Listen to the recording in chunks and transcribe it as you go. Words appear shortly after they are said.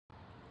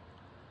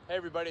Hey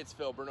everybody, it's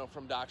Phil Bruno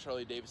from Doc's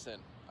Harley-Davidson.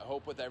 I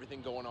hope with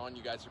everything going on,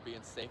 you guys are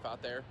being safe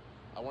out there.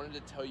 I wanted to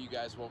tell you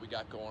guys what we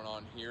got going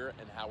on here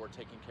and how we're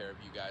taking care of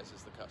you guys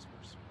as the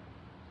customers.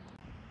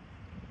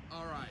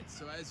 All right,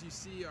 so as you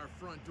see, our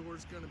front door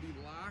is going to be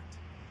locked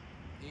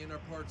and our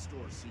parts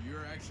door. So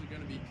you're actually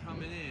going to be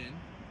coming in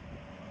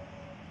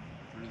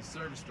through the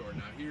service door.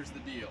 Now here's the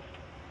deal.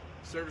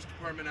 Service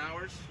department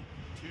hours,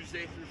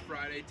 Tuesday through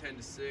Friday, 10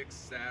 to 6,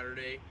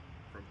 Saturday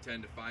from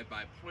 10 to 5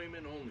 by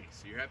appointment only.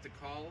 So you have to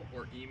call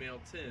or email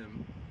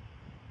Tim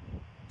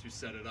to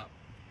set it up.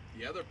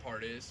 The other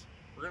part is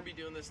we're gonna be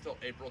doing this till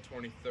April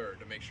 23rd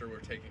to make sure we're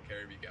taking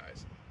care of you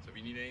guys. So if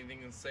you need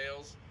anything in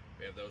sales,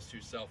 we have those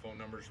 2 cell phone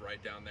numbers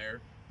right down there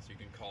so you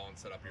can call and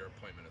set up your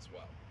appointment as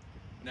well.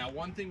 Now,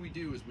 one thing we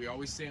do is we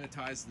always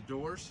sanitize the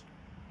doors.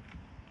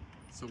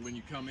 So when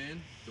you come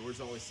in, doors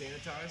always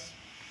sanitized.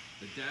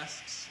 The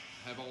desks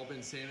have all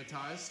been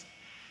sanitized.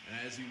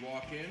 And as you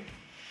walk in,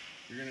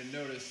 you're gonna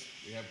notice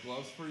we have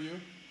gloves for you,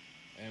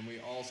 and we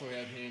also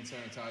have hand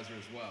sanitizer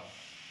as well.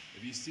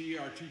 If you see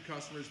our 2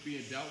 customers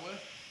being dealt with,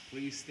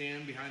 please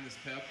stand behind this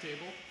pickup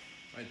table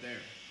right there.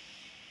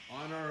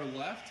 On our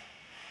left,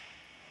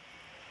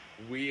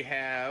 we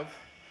have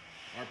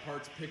our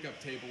parts pickup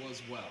table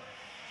as well.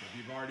 So if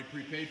you've already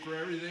prepaid for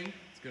everything,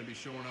 it's gonna be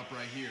showing up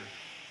right here.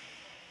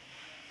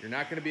 You're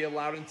not gonna be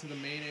allowed into the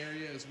main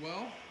area as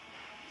well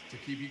to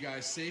keep you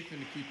guys safe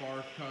and to keep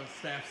our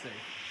staff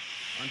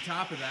safe. On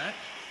top of that,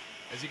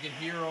 as you can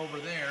hear over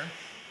there,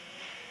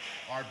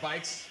 our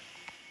bikes,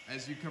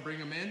 as you can bring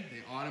them in,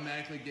 they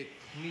automatically get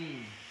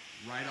cleaned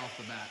right off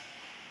the bat.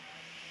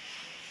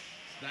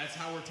 So that's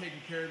how we're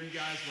taking care of you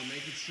guys. We're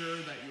making sure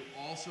that you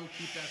also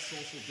keep that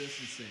social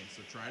distancing.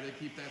 So try to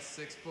keep that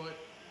 6 foot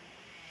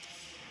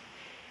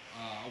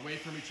away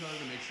from each other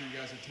to make sure you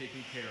guys are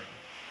taken care of.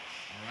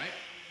 All right?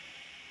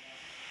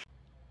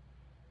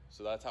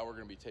 So that's how we're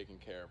gonna be taking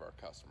care of our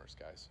customers,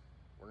 guys.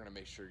 We're gonna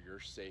make sure you're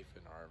safe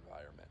in our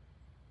environment.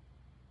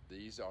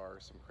 These are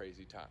some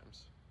crazy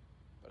times,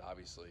 but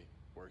obviously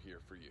we're here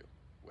for you.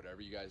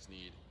 Whatever you guys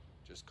need,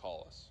 just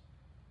call us.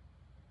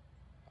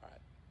 All right,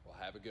 well,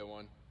 have a good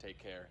one, take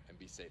care, and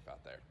be safe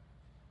out there.